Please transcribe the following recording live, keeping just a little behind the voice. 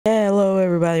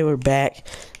everybody, we're back.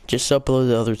 Just uploaded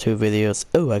the other two videos.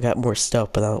 Oh, I got more stuff,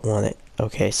 but I don't want it.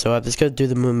 Okay, so I'm just gonna do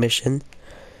the moon mission.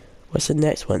 What's the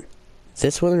next one?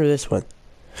 This one or this one?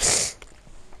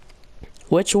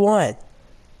 Which one?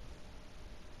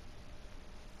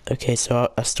 Okay,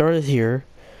 so I started here,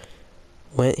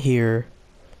 went here,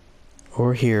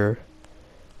 or here,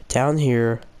 down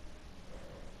here.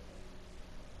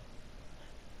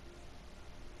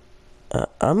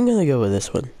 I'm gonna go with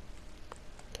this one.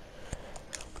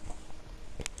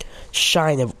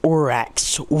 Shrine of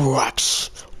Aurochs.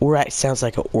 Aurochs sounds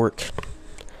like an orc.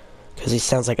 Because he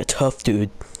sounds like a tough dude.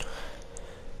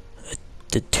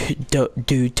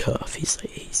 Dude tough.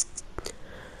 He's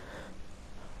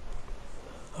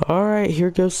Alright,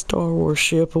 here goes Star Wars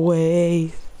ship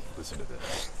away. Listen to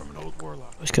this from an old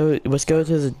warlock. Let's go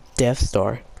to the Death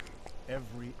Star.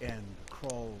 Every end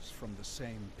crawls from the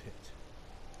same pit,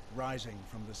 rising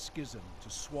from the schism to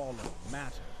swallow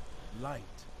matter, light,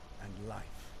 and life.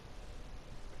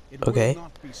 It Okay. will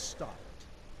not be stopped,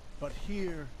 but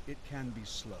here it can be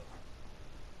slowed.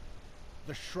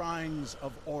 The shrines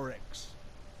of Oryx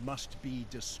must be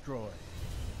destroyed.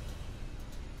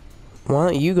 Why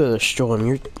don't you go destroy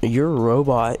him? You're a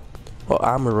robot. Well,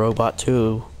 I'm a robot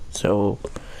too, so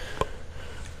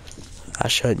I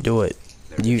shouldn't do it.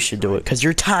 You should do it, cause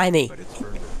you're tiny. But it's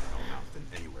further from Hellmouth than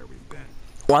anywhere we've been.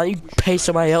 Why don't you pay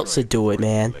somebody else to do it,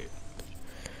 man?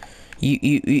 You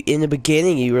in the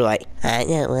beginning you were like, I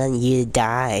don't want you to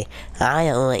die. I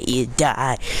don't want you to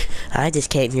die. I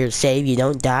just came here to save you.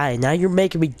 Don't die. Now you're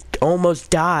making me almost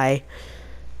die.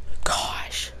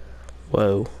 Gosh.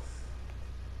 Whoa.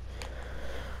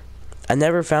 I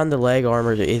never found the leg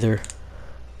armor either.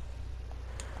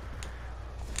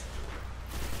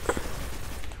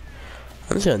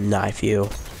 I'm just gonna knife you.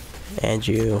 And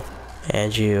you.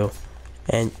 And you.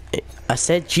 And I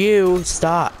said you.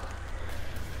 Stop.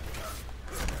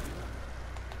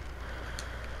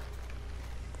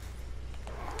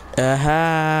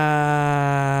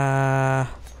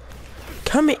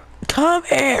 Come here. Come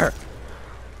here.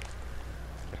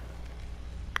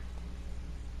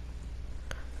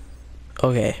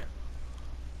 Okay.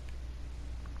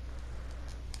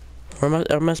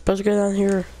 Am I supposed to go down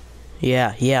here?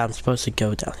 Yeah, I'm supposed to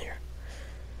go down here.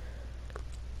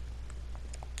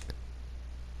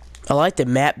 I like the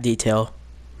map detail.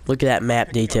 Look at that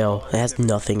map detail. It has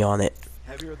nothing on it.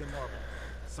 Heavier than normal.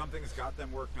 Something's got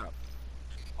them worked up.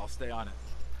 I'll stay on it.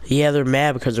 Yeah, they're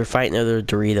mad because they're fighting other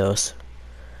Doritos.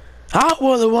 I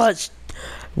wanna watch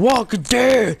Walking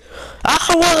Dead.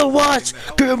 I wanna watch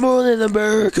Good Morning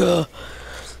America.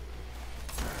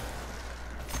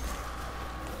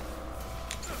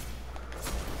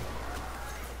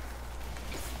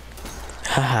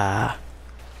 Haha.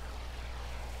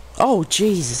 Oh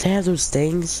Jesus, they have those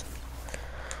things.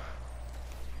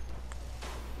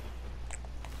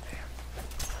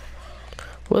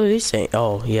 What are these saying?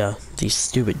 Oh yeah, these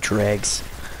stupid dregs.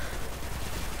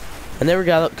 I never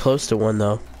got up close to one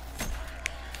though.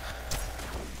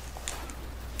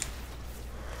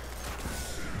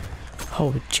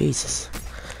 Oh Jesus.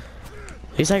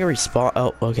 At least I can respawn.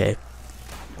 Oh, okay.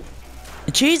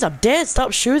 Jeez, I'm dead.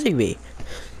 Stop shooting me.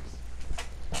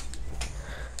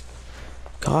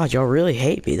 God, y'all really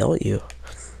hate me, don't you?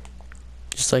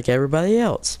 Just like everybody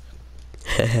else.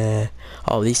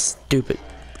 Oh, these stupid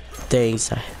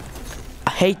things. I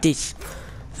hate these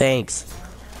things.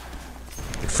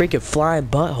 Freaking flying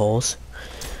buttholes.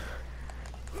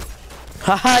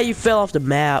 Haha, you fell off the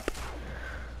map.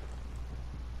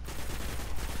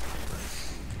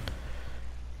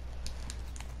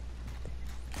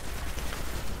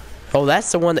 Oh,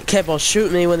 that's the one that kept on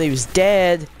shooting me when he was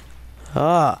dead.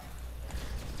 Ah.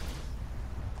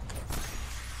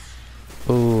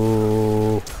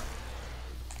 Ooh.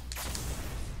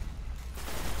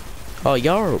 Oh,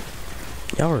 y'all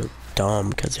are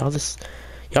dumb because y'all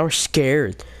are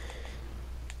scared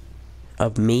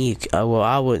of me. Well,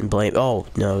 I wouldn't blame. Oh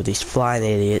no, these flying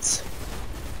idiots.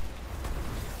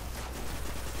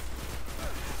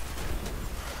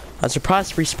 I'm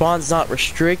surprised respawn's not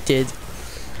restricted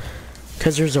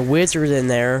because there's a wizard in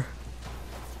there.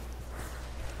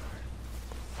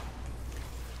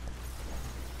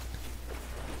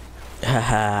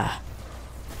 Haha.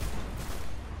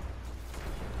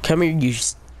 Come here, you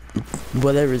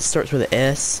whatever it starts with an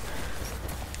S.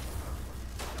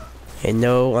 And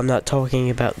no, I'm not talking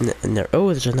about oh,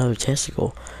 there's another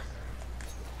testicle.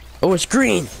 Oh, it's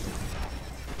green.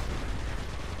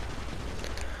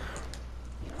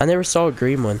 I never saw a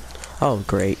green one. Oh,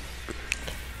 great.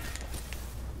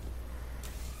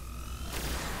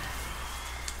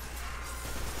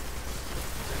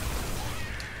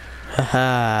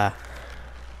 Haha.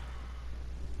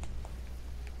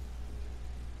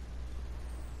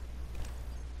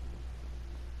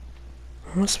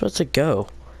 Where am I supposed to go?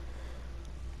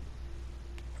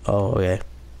 Oh, okay.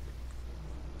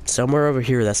 Somewhere over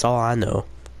here, that's all I know.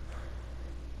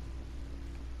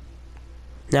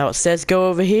 Now it says go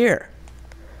over here.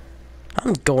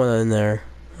 I'm going in there.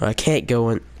 I can't go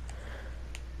in.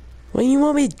 What do you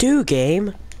want me to do,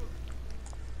 game?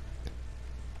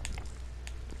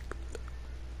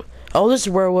 Oh, this is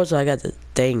where it was. I got the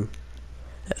thing.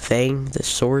 That thing, the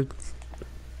sword.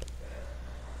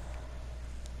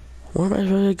 Where am I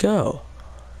supposed to go?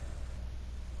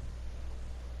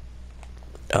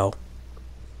 Oh.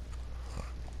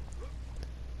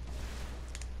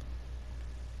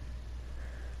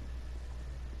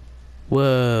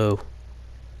 Whoa.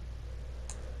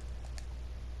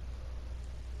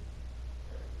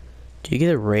 Do you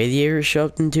get a radiator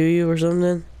shoved into you or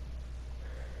something?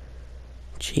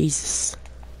 Jesus.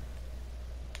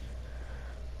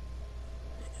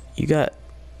 You got...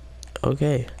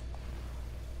 Okay.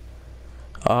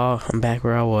 Oh, I'm back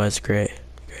where I was. Great.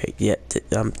 Great. Yeah,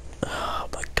 oh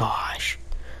my gosh.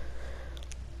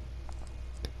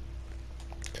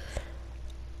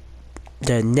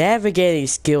 The navigating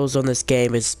skills on this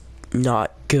game is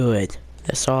not good.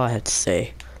 That's all I have to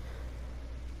say.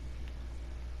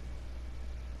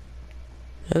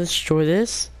 Let's destroy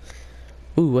this.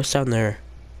 Ooh, what's down there?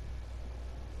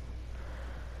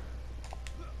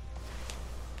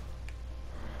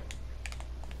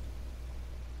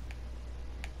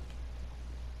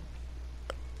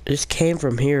 This came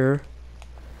from here.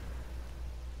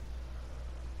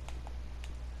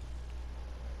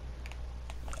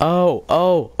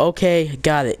 Oh, okay,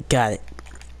 got it.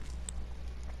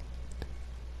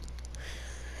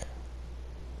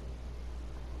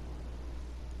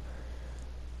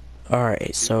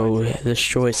 Alright, so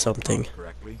destroy something.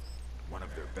 Correctly, one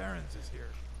of their barons is here.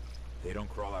 They don't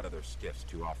crawl out of their skiffs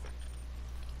too often.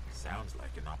 Sounds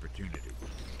like an opportunity.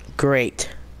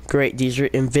 Great. These are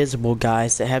invisible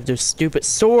guys that have those stupid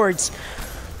swords.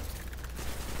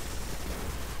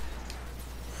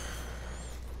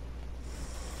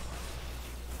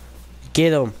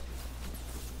 Get him.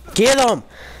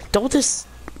 Don't just...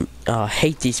 I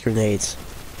hate these grenades.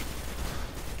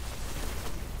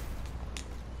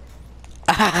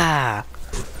 Ah!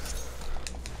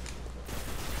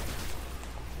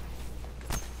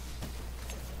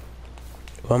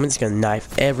 Well, I'm just gonna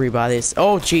knife everybody.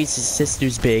 Oh, Jesus, this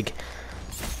dude's big.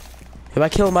 If I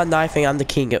kill him by knifing, I'm the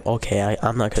king of... Okay,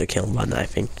 I'm not gonna kill him by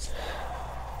knifing.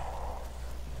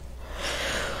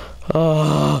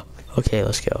 Oh, okay,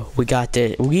 let's go. We got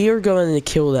this. We are going to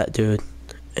kill that dude.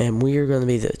 And we are going to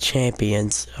be the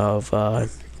champions of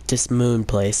this moon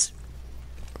place.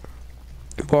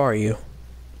 Where are you?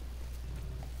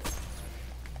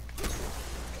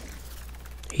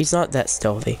 He's not that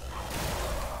stealthy.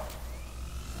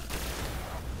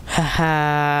 Ha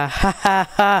ha ha ha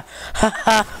ha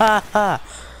ha ha ha.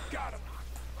 Got him.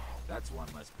 That's one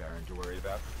less baron to worry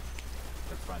about.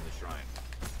 Let's find the shrine.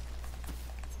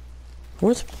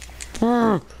 What's...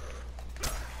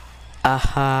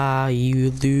 Aha, you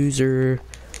loser.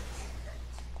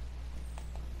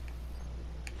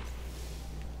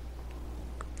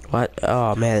 What?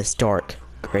 Oh man, it's dark.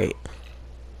 Great.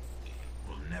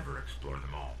 We'll never explore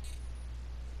them all.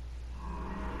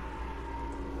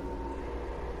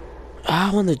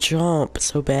 I want to jump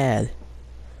so bad.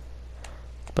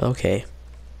 But okay.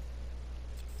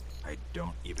 I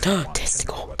don't even want to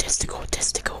know what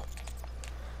Testicle.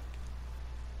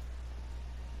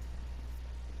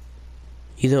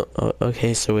 You don't... Oh,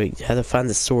 okay, so we had to find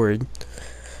the sword.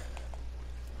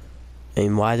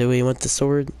 And why do we want the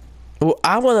sword? Well,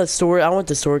 I want a sword. I want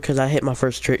the sword because I hit my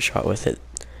first trick shot with it.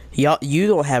 Y'all, you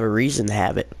don't have a reason to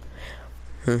have it.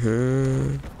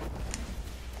 And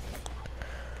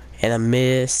I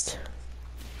missed.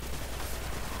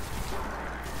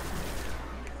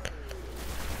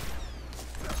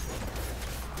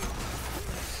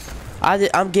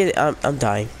 I'm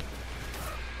dying.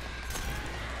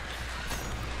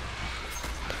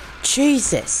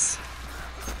 Jesus.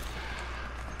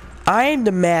 I am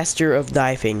the master of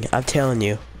knifing, I'm telling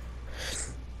you.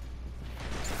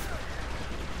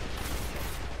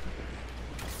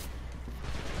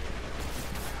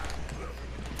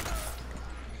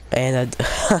 And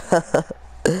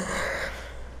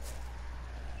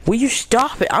will you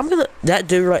stop it? I'm gonna... That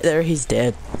dude right there, he's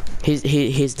dead.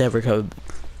 He's never come.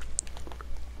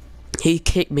 He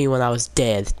kicked me when I was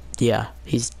dead. Yeah,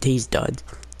 he's done.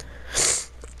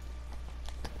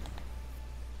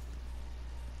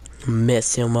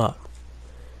 Mess him up.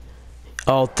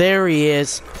 Oh, there he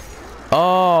is.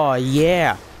 Oh,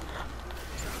 yeah.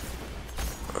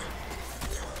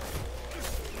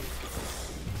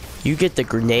 You get the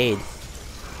grenade.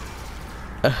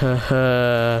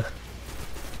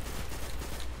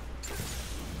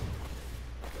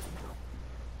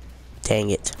 Dang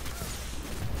it.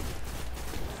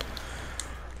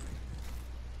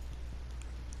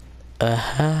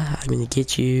 I'm gonna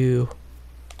get you.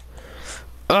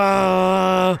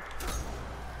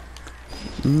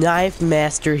 Knife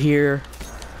master here.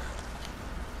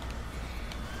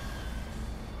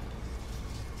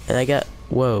 And I got,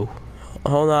 whoa.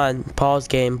 Hold on, pause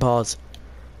game, pause.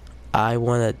 I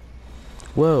wanna,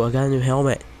 whoa, I got a new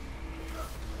helmet.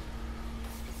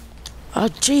 Oh,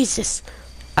 Jesus.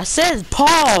 I said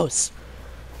pause.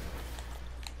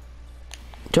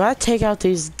 Do I take out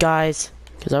these guys?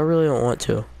 Because I really don't want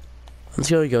to. I'm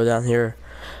just gonna go down here.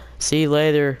 See you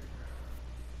later.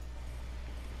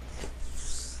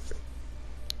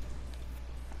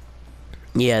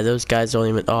 Yeah, those guys don't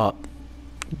even, oh.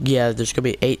 Yeah, there's gonna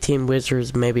be 18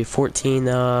 wizards, maybe 14,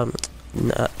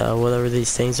 whatever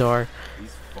these things are.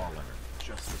 These fallen are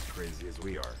just as crazy as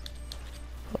we are.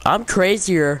 I'm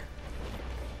crazier.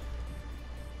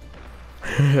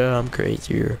 I'm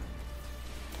crazier.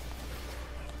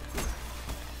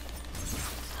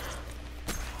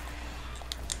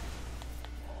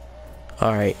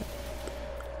 Alright.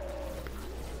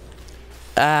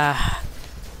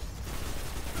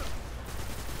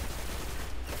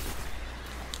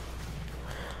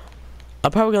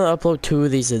 I'm probably gonna upload 2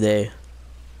 of these a day.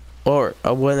 Or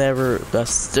whenever,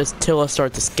 just till I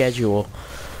start the schedule.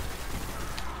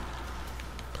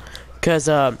 Cause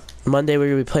Monday we're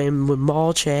gonna be playing with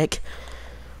Malcheck.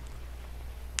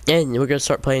 And we're gonna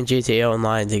start playing GTA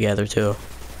Online together too.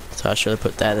 So I should have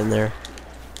put that in there.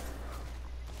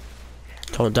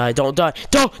 Don't die, don't die,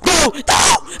 don't, no,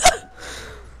 no!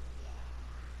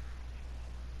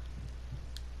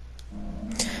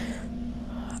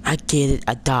 I get it,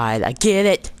 I died, I get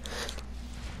it!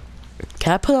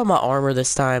 Can I put on my armor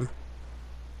this time?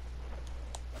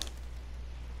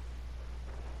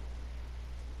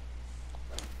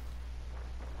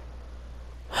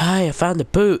 Hi, I found the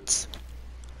boots.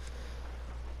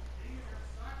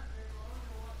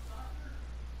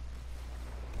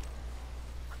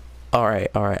 Alright,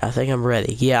 I think I'm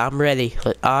ready. Yeah, I'm ready.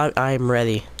 I'm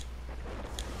ready.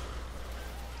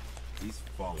 These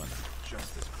fallen are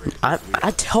just as crazy I as we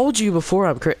are. told you before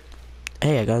I'm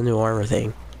Hey, I got a new armor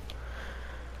thing.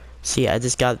 See, I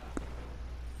just got...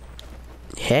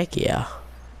 Heck yeah.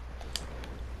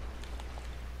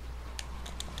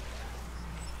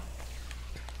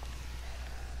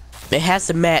 It has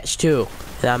to match too.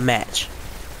 And I match.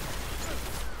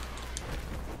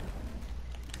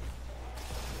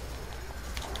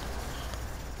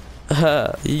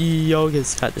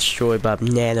 Yoga's got destroyed by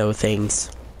nano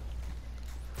things.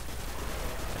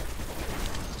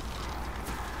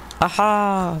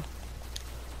 Aha!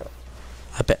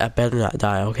 I better not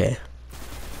die, okay.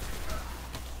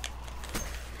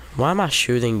 Why am I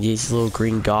shooting these little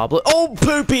green goblins? Oh,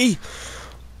 poopy!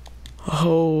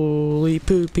 Holy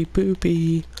poopy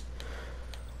poopy.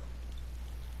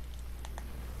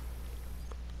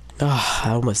 Ah,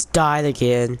 I almost died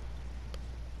again.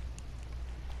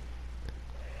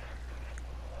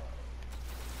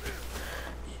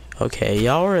 Okay,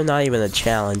 y'all are not even a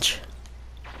challenge.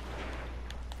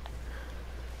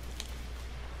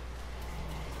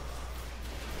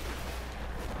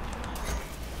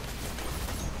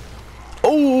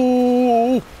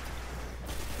 Oh!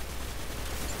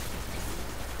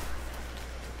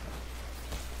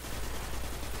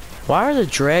 Why are the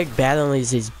drag battling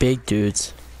these big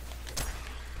dudes?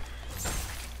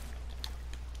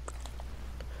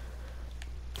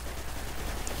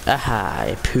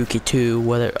 Aha, Pookie 2,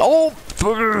 whatever. Oh!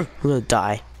 I'm gonna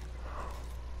die.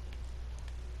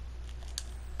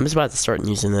 I'm just about to start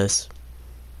using this.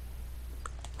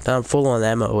 I'm full on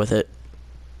ammo with it.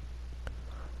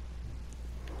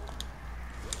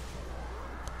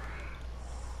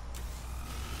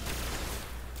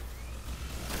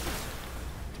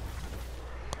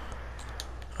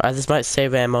 I just might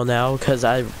save ammo now because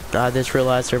I just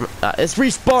realized it's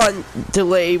respawn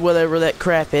delay, whatever that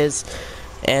crap is,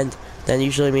 and that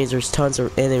usually means there's tons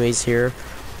of enemies here.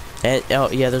 And oh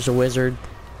yeah, there's a wizard.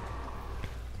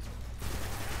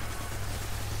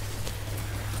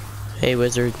 Hey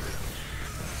wizard.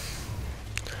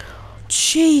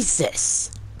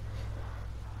 Jesus.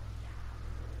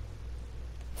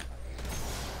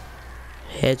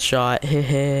 Headshot.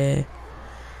 Hehe.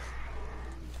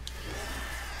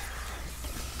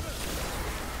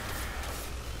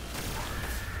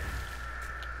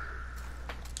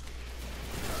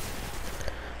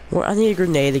 Well, I need a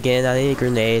grenade again. I need a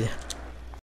grenade.